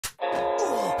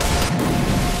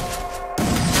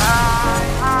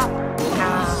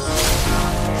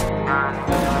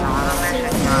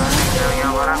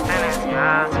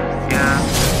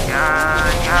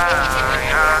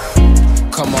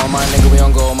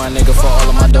gold, my nigga, for all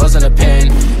of my doors in the pen.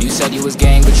 You said you was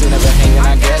gang, but you never hanging,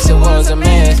 I guess it was a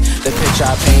myth. The picture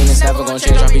I paint is never gonna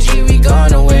change, RPG, we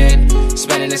gonna win.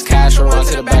 Spending this cash, we'll run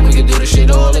to the back, we can do this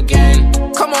shit all again.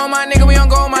 Come on, my nigga, we on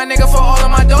gold, my nigga, for all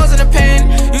of my doors in the pen.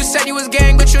 You said you was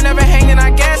gang, but you never hanging,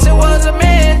 I guess it was a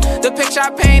myth. The picture I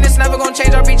paint is never gonna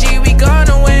change, RPG, we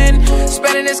gonna win.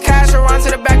 Spending this cash, we'll run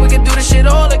to the back, we can do this shit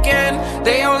all again.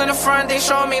 They all in the front, they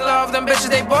show me love, them bitches,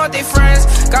 they bought they friends.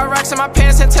 Got racks in my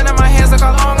pants and 10 in my hands, look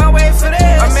how long I wait for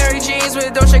this. I'm Mary jeans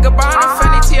with Dolce Gabbana